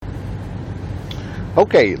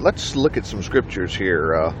Okay, let's look at some scriptures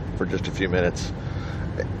here for just a few minutes.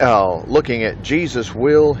 Looking at Jesus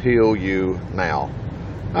will heal you now.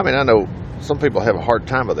 I mean, I know some people have a hard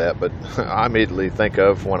time with that, but I immediately think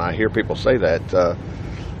of when I hear people say that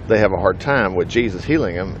they have a hard time with Jesus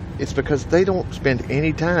healing them, it's because they don't spend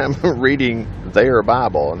any time reading their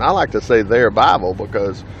Bible. And I like to say their Bible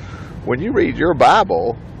because when you read your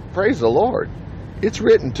Bible, praise the Lord, it's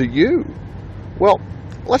written to you. Well,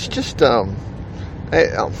 let's just... Hey,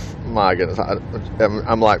 oh, my goodness,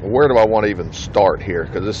 I'm like, where do I want to even start here?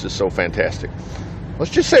 Because this is so fantastic.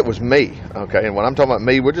 Let's just say it was me, okay? And when I'm talking about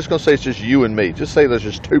me, we're just going to say it's just you and me. Just say there's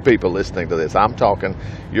just two people listening to this. I'm talking,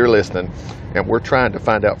 you're listening, and we're trying to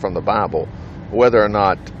find out from the Bible whether or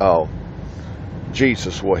not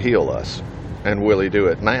Jesus will heal us. And will he do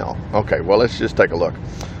it now? Okay, well, let's just take a look.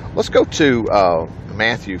 Let's go to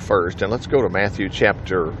Matthew first, and let's go to Matthew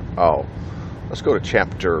chapter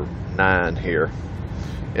 9 here.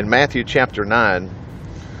 In Matthew chapter 9,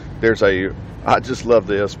 I just love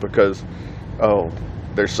this because,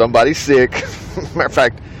 there's somebody sick. Matter of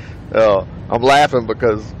fact, I'm laughing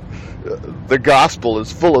because the gospel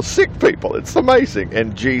is full of sick people. It's amazing.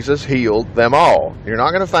 And Jesus healed them all. You're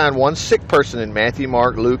not going to find one sick person in Matthew,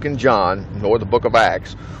 Mark, Luke, and John, nor the book of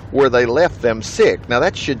Acts, where they left them sick. Now,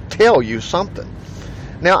 that should tell you something.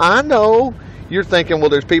 Now, I know you're thinking, well,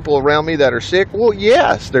 there's people around me that are sick. Well,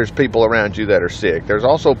 yes, there's people around you that are sick. There's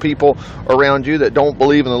also people around you that don't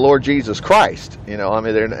believe in the Lord Jesus Christ. You know, I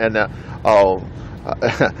mean,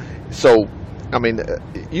 so, I mean,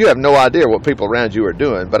 you have no idea what people around you are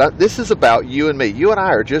doing. But this is about you and me. You and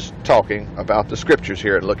I are just talking about the scriptures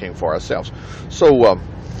here and looking for ourselves. So,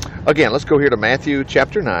 again, let's go here to Matthew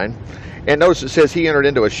chapter 9. And notice it says, he entered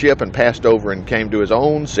into a ship and passed over and came to his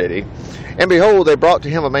own city. And behold, they brought to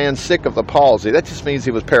him a man sick of the palsy. That just means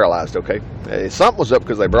he was paralyzed, okay? Something was up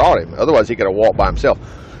because they brought him. Otherwise, he could have walked by himself.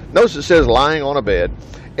 Notice it says, lying on a bed.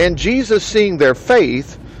 And Jesus, seeing their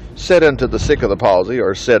faith, said unto the sick of the palsy,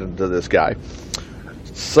 or said unto this guy,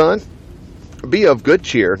 son, be of good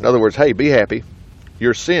cheer. In other words, hey, be happy.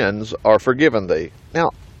 Your sins are forgiven thee.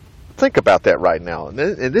 Now, think about that right now. And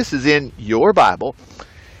this is in your Bible.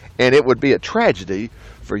 And it would be a tragedy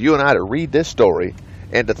for you and I to read this story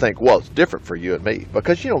and to think, well, it's different for you and me.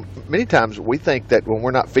 Because, you know, many times we think that when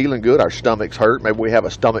we're not feeling good, our stomachs hurt. Maybe we have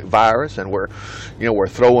a stomach virus and we're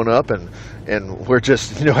throwing up and we're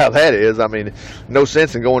just, you know how that is. I mean, no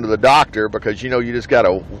sense in going to the doctor because, you know, you just got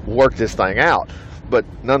to work this thing out. But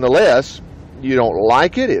nonetheless, you don't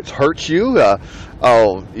like it. It hurts you. I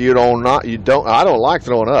don't like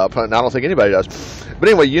throwing up. And I don't think anybody does. But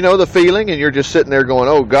anyway, you know the feeling, and you're just sitting there going,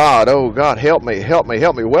 oh, God, help me, help me,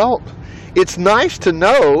 help me. Well, it's nice to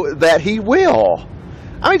know that he will.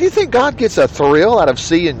 I mean, do you think God gets a thrill out of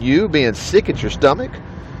seeing you being sick at your stomach?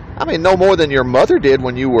 I mean, no more than your mother did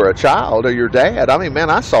when you were a child or your dad. I mean, man,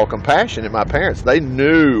 I saw compassion in my parents. They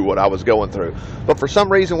knew what I was going through. But for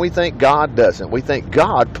some reason, we think God doesn't. We think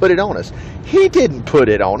God put it on us. He didn't put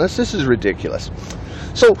it on us. This is ridiculous.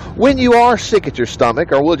 So when you are sick at your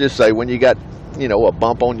stomach, or we'll just say when you got, you know, a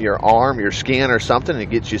bump on your arm, your skin or something, and it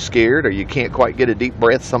gets you scared, or you can't quite get a deep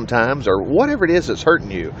breath sometimes, or whatever it is that's hurting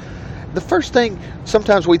you, the first thing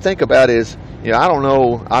sometimes we think about is, you know, I don't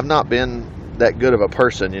know, I've not been that good of a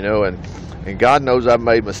person, you know, and God knows I've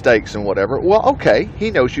made mistakes and whatever. Well, okay,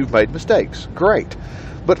 he knows you've made mistakes. Great.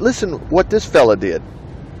 But listen what this fella did.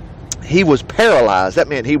 He was paralyzed. That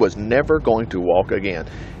meant he was never going to walk again.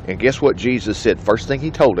 And guess what Jesus said? First thing he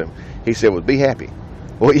told him, he said, well, be happy.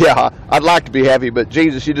 Well, yeah, I'd like to be happy, but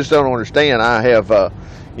Jesus, you just don't understand. I have,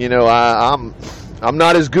 I'm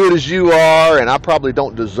not as good as you are, and I probably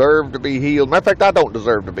don't deserve to be healed. Matter of fact, I don't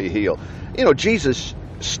deserve to be healed. You know, Jesus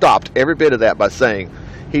stopped every bit of that by saying,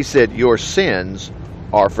 he said, your sins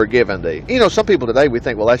are forgiven thee. You know, some people today, we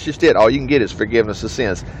think, well, that's just it. All you can get is forgiveness of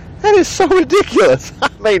sins. That is so ridiculous. I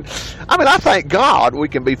mean, I thank God we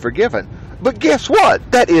can be forgiven. But guess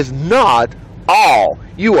what? That is not all.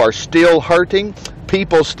 You are still hurting.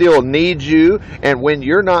 People still need you. And when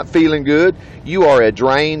you're not feeling good, you are a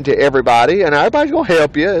drain to everybody. And everybody's going to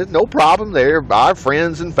help you. No problem there. Our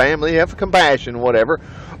friends and family have compassion, whatever.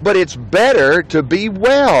 But it's better to be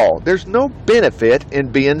well. There's no benefit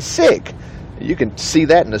in being sick. You can see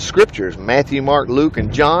that in the scriptures, Matthew, Mark, Luke,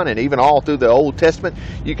 and John, and even all through the Old Testament.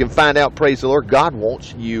 You can find out, praise the Lord, God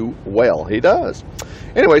wants you well. He does.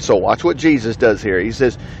 Anyway, so watch what Jesus does here. He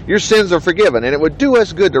says, your sins are forgiven, and it would do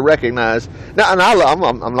us good to recognize. Now, and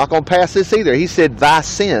I'm not going to pass this either. He said, thy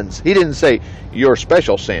sins. He didn't say, your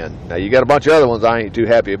special sin. Now, you got a bunch of other ones I ain't too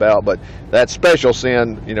happy about, but that special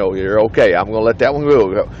sin, you know, you're okay. I'm going to let that one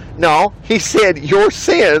go. No, he said, your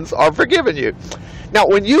sins are forgiven you. Now,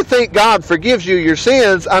 when you think God forgives you your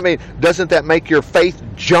sins, I mean, doesn't that make your faith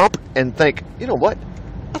jump and think, you know what?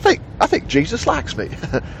 I think Jesus likes me.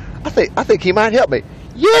 I think he might help me.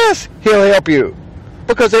 Yes, he'll help you.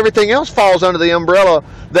 Because everything else falls under the umbrella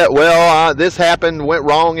that, well, this happened, went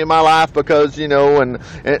wrong in my life because, and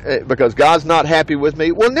because God's not happy with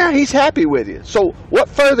me. Well, now he's happy with you. So what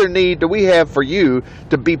further need do we have for you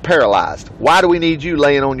to be paralyzed? Why do we need you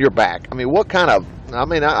laying on your back? I mean,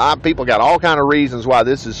 people got all kind of reasons why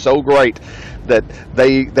this is so great that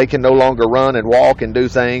they can no longer run and walk and do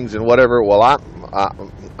things and whatever. Well,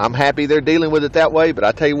 I'm happy they're dealing with it that way, but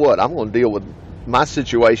I tell you what, I'm going to deal with my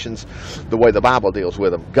situations the way the Bible deals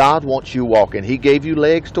with them. God wants you walking. He gave you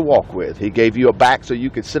legs to walk with. He gave you a back so you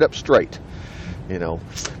could sit up straight. But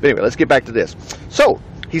anyway, let's get back to this. So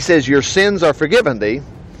he says, your sins are forgiven thee.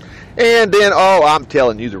 And then, I'm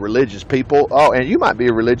telling you, the religious people, and you might be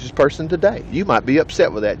a religious person today. You might be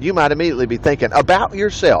upset with that. You might immediately be thinking about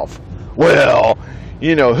yourself. Well,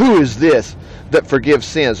 who is this that forgives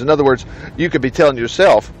sins? In other words, you could be telling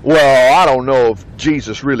yourself, well, I don't know if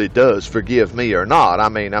Jesus really does forgive me or not. I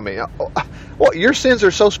mean, well, your sins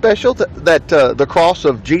are so special that the cross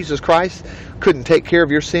of Jesus Christ couldn't take care of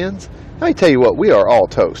your sins. Let me tell you what, we are all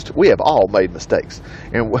toast. We have all made mistakes.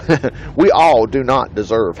 And we all do not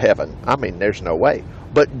deserve heaven. I mean, there's no way.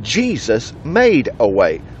 But Jesus made a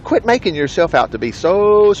way. Quit making yourself out to be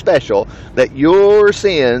so special that your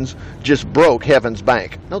sins just broke heaven's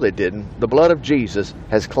bank. No, they didn't. The blood of Jesus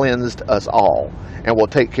has cleansed us all and will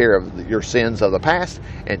take care of your sins of the past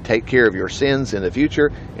and take care of your sins in the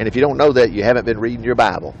future. And if you don't know that, you haven't been reading your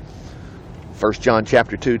Bible. 1 John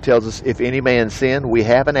chapter 2 tells us, if any man sin, we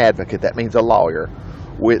have an advocate. That means a lawyer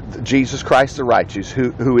with Jesus Christ the righteous,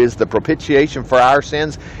 who is the propitiation for our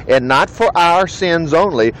sins, and not for our sins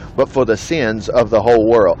only, but for the sins of the whole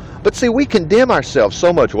world. But see, we condemn ourselves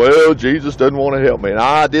so much. Well, Jesus doesn't want to help me, and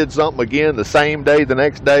I did something again the same day, the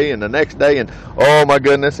next day, and the next day, and oh my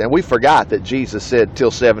goodness. And we forgot that Jesus said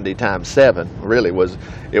till 70 times 7 really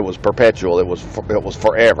it was perpetual. It was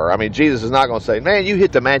forever. I mean, Jesus is not going to say, man, you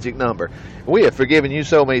hit the magic number. We have forgiven you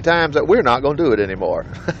so many times that we're not going to do it anymore.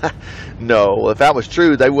 No, if that was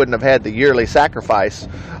true, they wouldn't have had the yearly sacrifice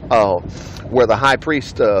where the high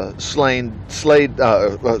priest slew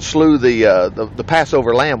the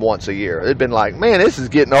Passover lamb once a year. It'd been like, man, this is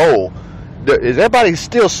getting old. Is everybody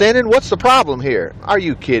still sinning? What's the problem here? Are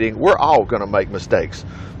you kidding? We're all going to make mistakes,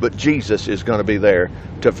 but Jesus is going to be there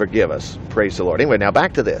to forgive us. Praise the Lord. Anyway, now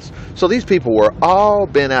back to this. So these people were all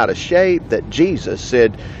bent out of shape that Jesus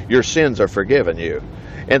said, your sins are forgiven you.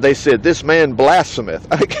 And they said, this man blasphemeth.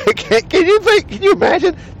 Can you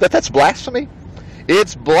imagine that's blasphemy?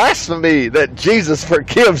 It's blasphemy that Jesus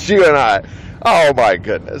forgives you and I. Oh my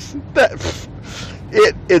goodness.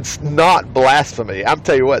 It's not blasphemy. I'm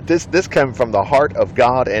telling you what, this comes from the heart of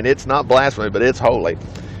God, and it's not blasphemy, but it's holy.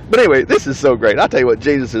 But anyway, this is so great. I'll tell you what,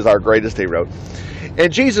 Jesus is our greatest hero.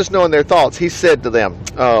 And Jesus, knowing their thoughts, he said to them,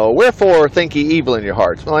 wherefore think ye evil in your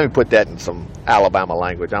hearts? Well, let me put that in some Alabama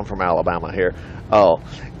language. I'm from Alabama here.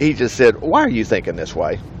 He just said, why are you thinking this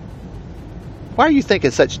way? Why are you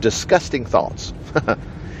thinking such disgusting thoughts?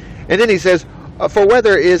 And then he says, for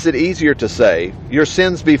whether is it easier to say, your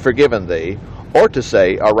sins be forgiven thee, or to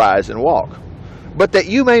say, arise and walk? But that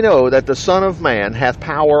you may know that the Son of Man hath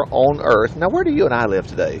power on earth. Now, where do you and I live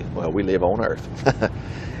today? Well, we live on earth.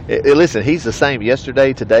 Listen, he's the same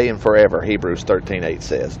yesterday, today, and forever, Hebrews 13:8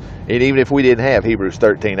 says. And even if we didn't have Hebrews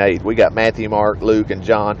 13:8, we got Matthew, Mark, Luke, and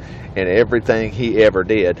John, and everything he ever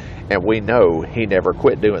did. And we know he never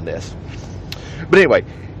quit doing this. But anyway,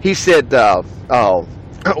 he said,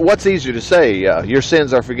 what's easier to say, your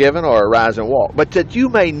sins are forgiven, or arise and walk? But that you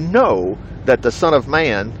may know that the Son of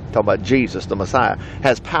Man, talking about Jesus, the Messiah,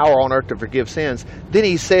 has power on earth to forgive sins. Then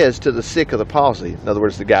he says to the sick of the palsy, in other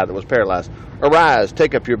words, the guy that was paralyzed, arise,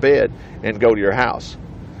 take up your bed, and go to your house.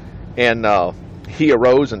 And he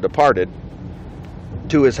arose and departed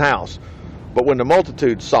to his house. But when the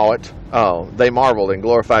multitude saw it, they marveled and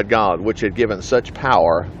glorified God, which had given such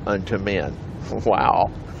power unto men. Wow.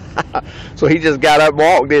 So he just got up and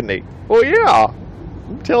walked, didn't he? Well, yeah,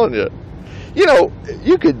 I'm telling you.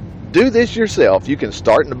 You could do this yourself. You can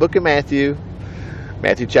start in the book of Matthew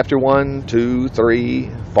chapter 1, 2, 3,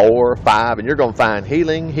 4, 5, and you're going to find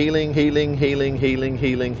healing, healing, healing, healing, healing,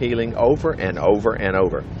 healing, healing over and over and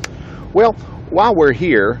over. Well, while we're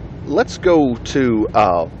here, let's go to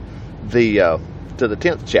the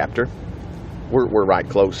 10th chapter. We're right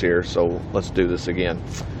close here, so let's do this again.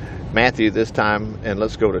 Matthew this time, and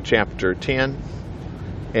let's go to chapter 10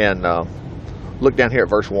 and look down here at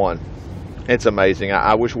verse 1. It's amazing.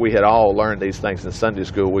 I wish we had all learned these things in Sunday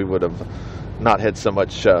school. We would have not had so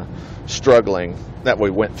much struggling that we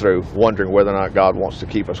went through, wondering whether or not God wants to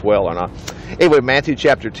keep us well or not. Anyway, Matthew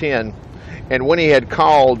chapter 10, and when he had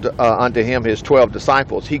called unto him his 12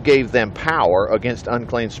 disciples, he gave them power against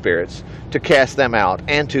unclean spirits to cast them out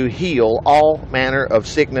and to heal all manner of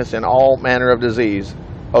sickness and all manner of disease.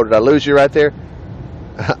 Oh, did I lose you right there?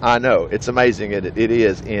 I know. It's amazing. It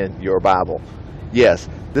is in your Bible. Yes,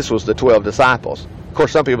 this was the 12 disciples. Of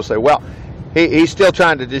course, some people say, well, he's still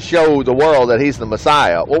trying to just show the world that he's the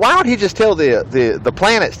Messiah. Well, why don't he just tell the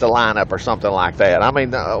planets to line up or something like that? I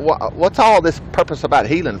mean, what's all this purpose about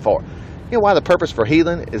healing for? You know why the purpose for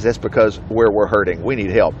healing is? That's because where we're hurting, we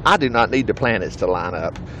need help. I do not need the planets to line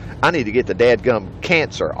up. I need to get the dadgum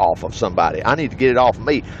cancer off of somebody. I need to get it off of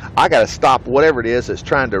me. I got to stop whatever it is that's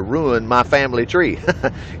trying to ruin my family tree.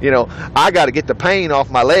 You know, I got to get the pain off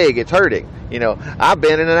my leg. It's hurting. You know, I've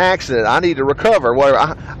been in an accident. I need to recover.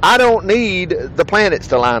 Whatever. I don't need the planets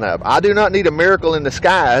to line up. I do not need a miracle in the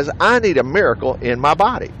skies. I need a miracle in my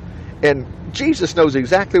body. And Jesus knows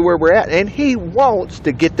exactly where we're at, and he wants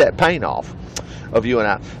to get that pain off of you and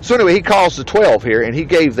I. So anyway, he calls the 12 here, and he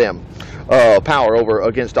gave them power over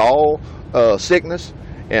against all sickness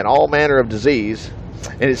and all manner of disease.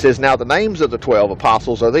 And it says, now the names of the 12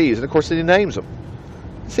 apostles are these. And of course, he names them.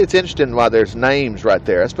 See, it's interesting why there's names right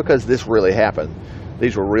there. That's because this really happened.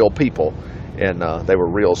 These were real people, and they were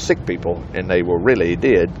real sick people, and they really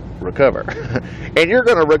did recover. And you're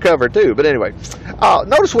going to recover too. But anyway,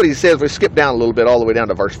 notice what he says. We skip down a little bit all the way down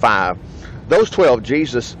to verse 5. Those 12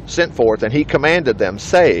 Jesus sent forth, and he commanded them,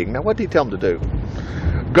 saying, now what did he tell them to do?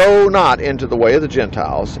 Go not into the way of the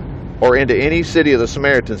Gentiles, or into any city of the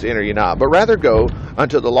Samaritans enter ye not, but rather go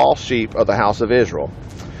unto the lost sheep of the house of Israel.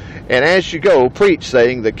 And as you go, preach,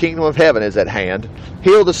 saying, the kingdom of heaven is at hand.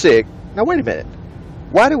 Heal the sick. Now wait a minute.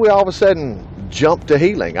 Why do we all of a sudden jump to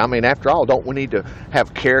healing? I mean, after all, don't we need to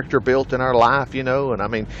have character built in our life, you know? And I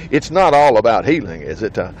mean, it's not all about healing, is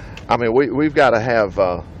it? I mean, we've got to have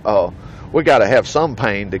some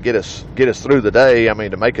pain to get us through the day. I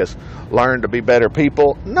mean, to make us learn to be better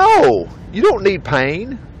people. No, you don't need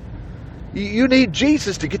pain. You need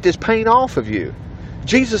Jesus to get this pain off of you.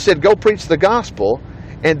 Jesus said, go preach the gospel.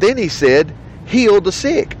 And then he said, heal the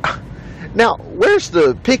sick. Now, where's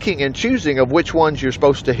the picking and choosing of which ones you're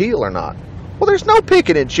supposed to heal or not? Well, there's no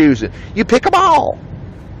picking and choosing. You pick them all.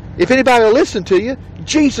 If anybody will listen to you,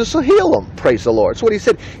 Jesus will heal them. Praise the Lord. That's what he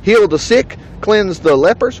said. Heal the sick, cleanse the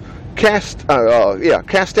lepers, cast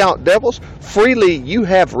out devils. Freely you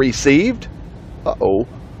have received.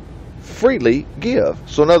 Freely give.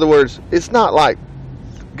 So in other words, it's not like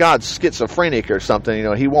God's schizophrenic or something. You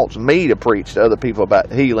know, he wants me to preach to other people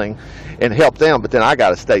about healing and help them, but then I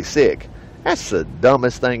got to stay sick. That's the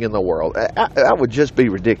dumbest thing in the world. That would just be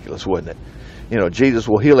ridiculous, wouldn't it? You know, Jesus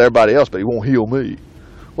will heal everybody else, but he won't heal me.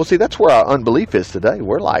 Well, see, that's where our unbelief is today.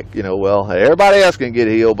 We're like, you know, well, everybody else can get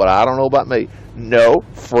healed, but I don't know about me. No,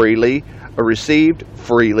 freely received,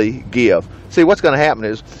 freely give. See, what's going to happen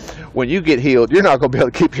is when you get healed, you're not going to be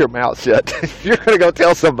able to keep your mouth shut. You're going to go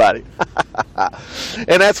tell somebody.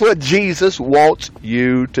 And that's what Jesus wants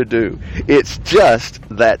you to do. It's just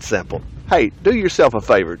that simple. Hey, do yourself a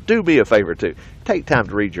favor. Do me a favor too. Take time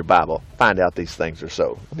to read your Bible. Find out these things are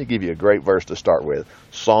so. Let me give you a great verse to start with.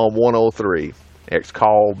 Psalm 103. It's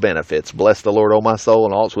called benefits. Bless the Lord, O my soul,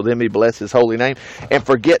 and all that's within me. Bless his holy name. And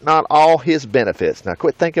forget not all his benefits. Now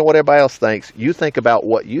quit thinking what everybody else thinks. You think about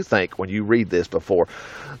what you think when you read this before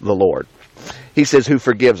the Lord. He says, who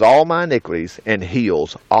forgives all my iniquities and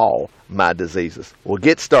heals all my diseases. Well,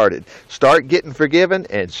 get started. Start getting forgiven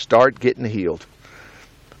and start getting healed.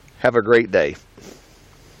 Have a great day.